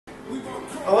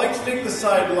take the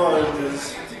side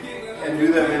lunges and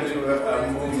do them into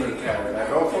a movement pattern. I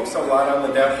don't focus a lot on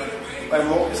the depth. I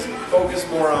focus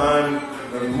more on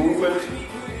the movement,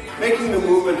 making the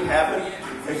movement happen,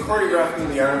 and choreographing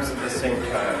the arms at the same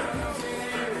time.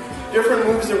 Different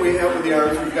moves that we have with the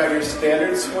arms. We've got your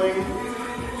standard swing,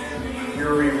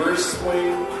 your reverse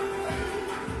swing,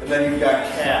 and then you've got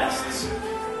casts.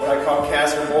 What I call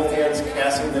casts are both hands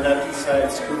casting the net inside,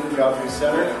 scooping down through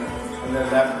center, and then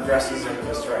that progresses into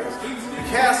the strikes. The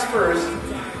cast first,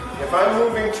 if I'm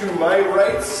moving to my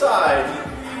right side,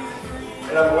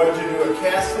 and I'm going to do a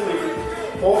cast to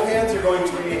lead, both hands are going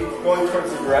to be going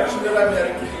towards the direction that I'm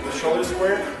heading, the shoulder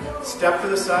square, step to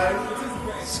the side,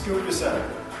 scoop to center.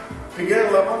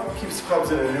 Beginner level keeps the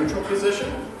clubs in a neutral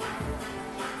position.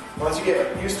 Once you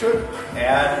get used to it,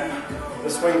 add the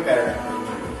swing pattern.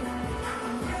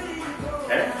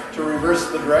 Okay? To reverse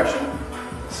the direction,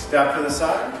 step to the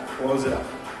side, close it up.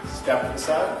 Step to the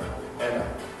side, and up.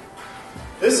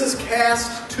 This is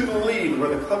cast to the lead, where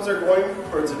the clubs are going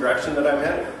towards the direction that I'm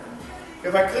heading.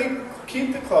 If I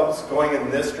keep the clubs going in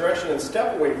this direction and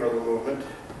step away from the movement,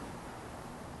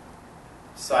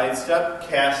 side step,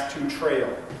 cast to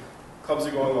trail. Clubs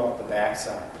are going off the back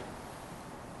side.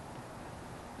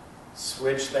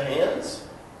 Switch the hands,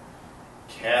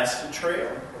 cast to trail,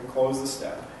 and close the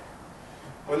step.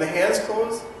 When the hands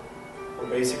close, we're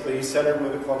basically centered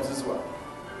with the clubs as well.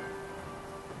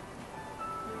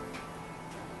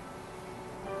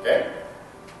 Okay?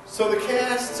 So the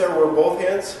casts are where both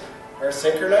hands are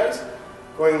synchronized,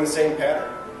 going in the same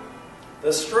pattern.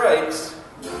 The strikes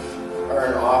are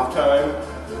an off-time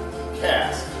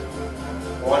cast.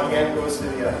 One hand goes to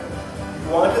the other. You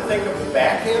want to think of the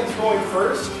back hand going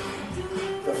first,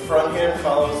 the front hand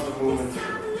follows the movement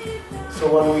through. So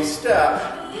when we step,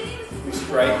 we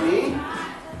strike knee,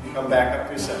 come back up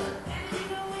to center.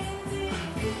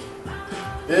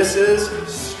 This is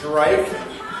strike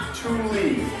to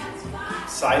lead.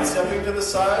 Side stepping to the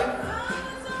side,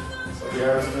 so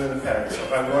the arms are doing the pattern. So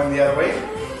if I'm going the other way,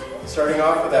 starting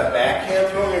off with that back hand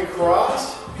throwing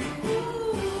across,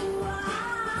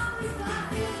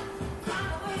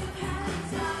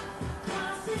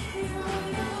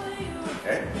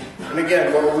 okay. And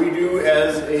again, what we do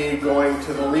as a going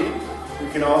to the lead, we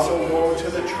can also go to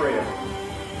the trail.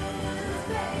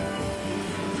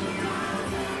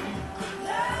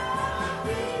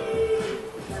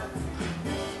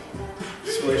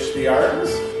 Switch the arms.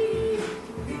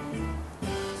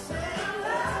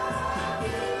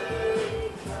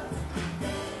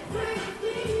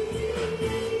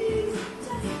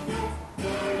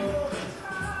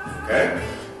 Okay.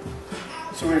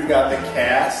 So we've got the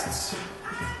casts.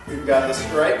 We've got the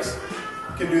strikes.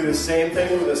 You can do the same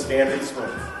thing with a standard swing.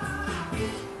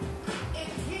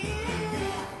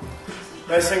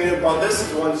 Nice thing about this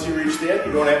is once you reach the end,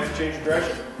 you don't have to change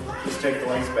direction. Just take the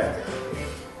legs back.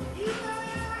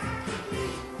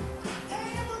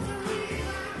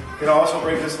 You can also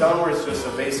break this down where it's just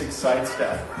a basic side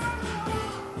step.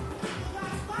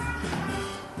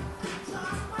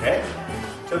 Okay?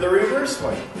 To the reverse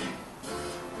swing.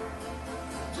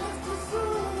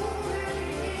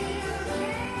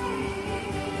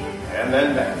 And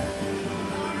then back.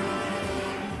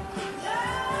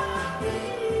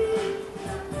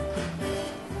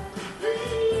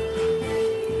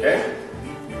 Okay?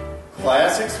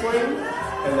 Classic swing,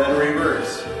 and then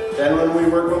reverse. Then when we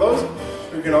work with those,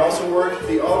 we can also work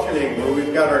the alternating, where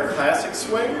we've got our classic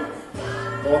swing,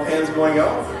 both hands going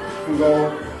out. You can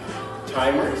go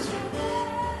timers.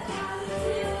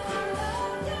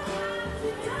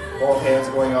 Both hands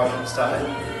going out to the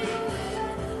side.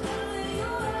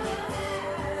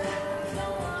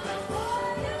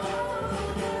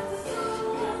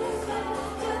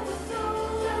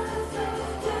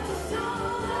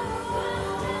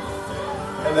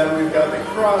 And then we've got the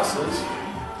crosses.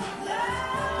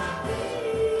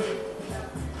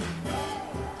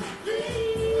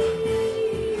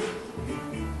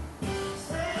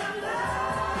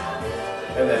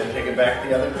 And then take it back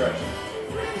the other direction.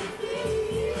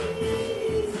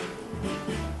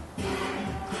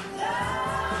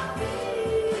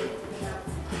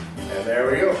 And there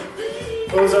we go.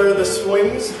 Those are the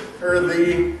swings, or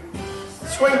the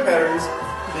swing patterns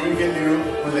that you can do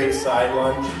with a side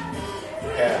lunge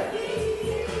pad.